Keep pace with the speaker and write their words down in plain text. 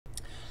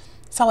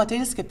Salute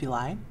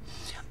discipuli.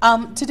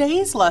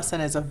 Today's lesson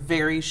is a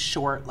very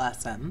short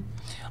lesson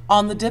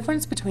on the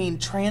difference between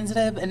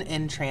transitive and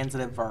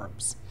intransitive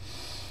verbs.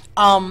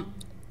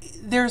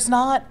 There's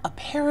not a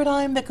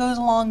paradigm that goes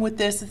along with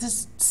this. This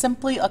is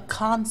simply a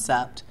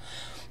concept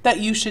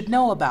that you should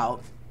know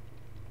about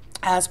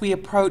as we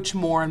approach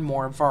more and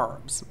more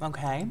verbs,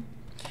 okay?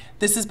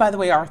 This is, by the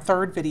way, our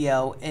third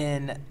video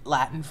in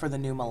Latin for the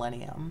new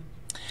millennium.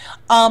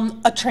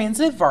 A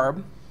transitive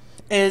verb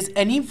is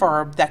any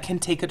verb that can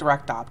take a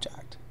direct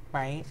object,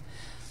 right?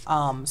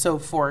 So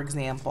for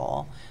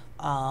example,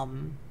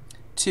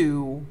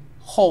 to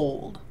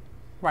hold,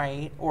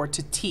 right? Or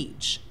to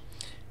teach.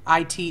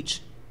 I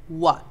teach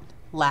what?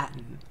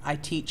 Latin. I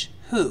teach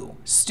who?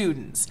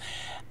 Students.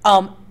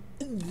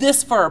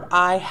 This verb,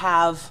 I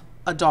have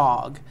a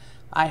dog.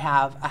 I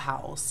have a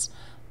house.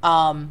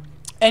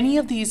 Any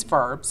of these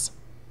verbs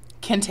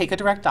can take a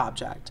direct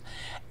object.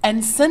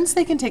 And since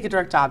they can take a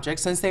direct object,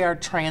 since they are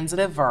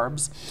transitive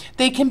verbs,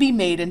 they can be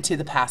made into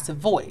the passive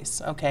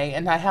voice, okay?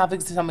 And I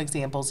have some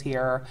examples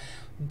here.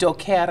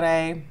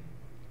 Docere,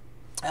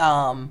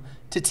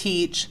 to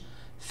teach,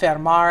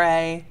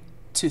 fermare,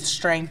 to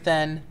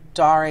strengthen,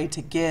 dare,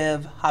 to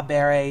give,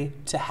 habere,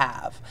 to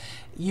have.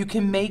 You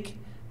can make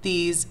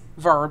these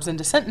verbs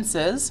into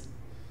sentences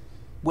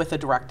with a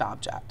direct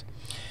object.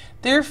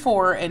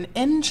 Therefore, an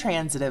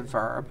intransitive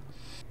verb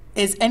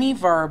is any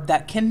verb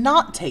that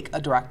cannot take a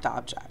direct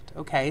object,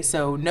 okay?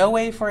 So no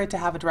way for it to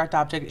have a direct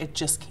object, it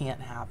just can't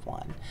have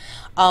one.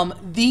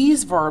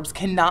 These verbs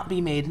cannot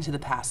be made into the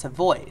passive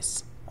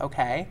voice,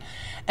 okay?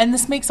 And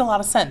this makes a lot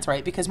of sense,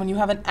 right? Because when you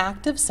have an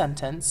active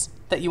sentence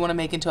that you want to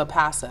make into a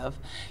passive,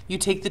 you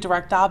take the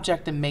direct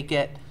object and make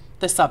it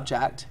the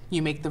subject.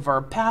 You make the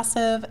verb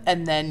passive,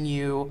 and then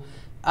you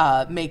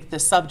make the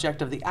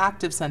subject of the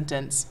active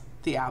sentence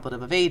the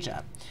ablative of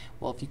agent.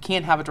 Well, if you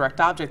can't have a direct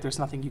object, there's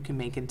nothing you can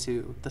make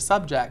into the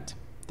subject.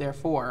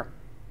 Therefore,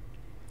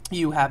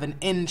 you have an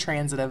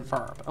intransitive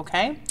verb,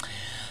 okay?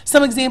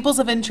 Some examples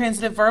of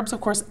intransitive verbs,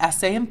 of course,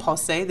 esse and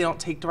posse, they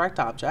don't take direct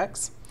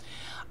objects.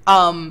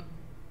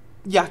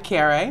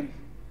 Jacere,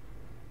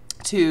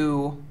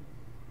 to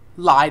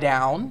lie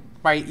down,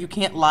 right? You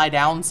can't lie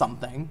down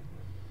something,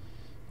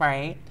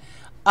 right?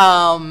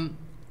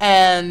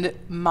 And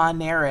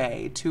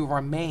manere, to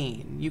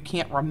remain. You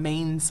can't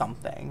remain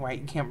something, right?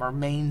 You can't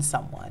remain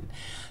someone.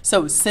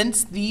 So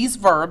since these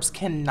verbs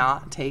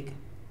cannot take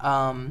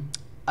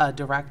a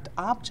direct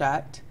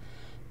object,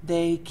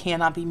 they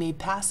cannot be made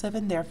passive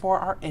and therefore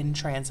are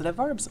intransitive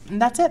verbs. And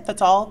that's it.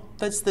 That's all.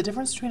 That's the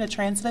difference between a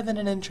transitive and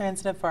an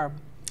intransitive verb.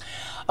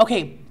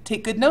 Okay,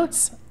 take good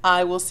notes.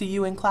 I will see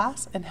you in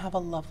class and have a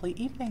lovely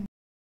evening.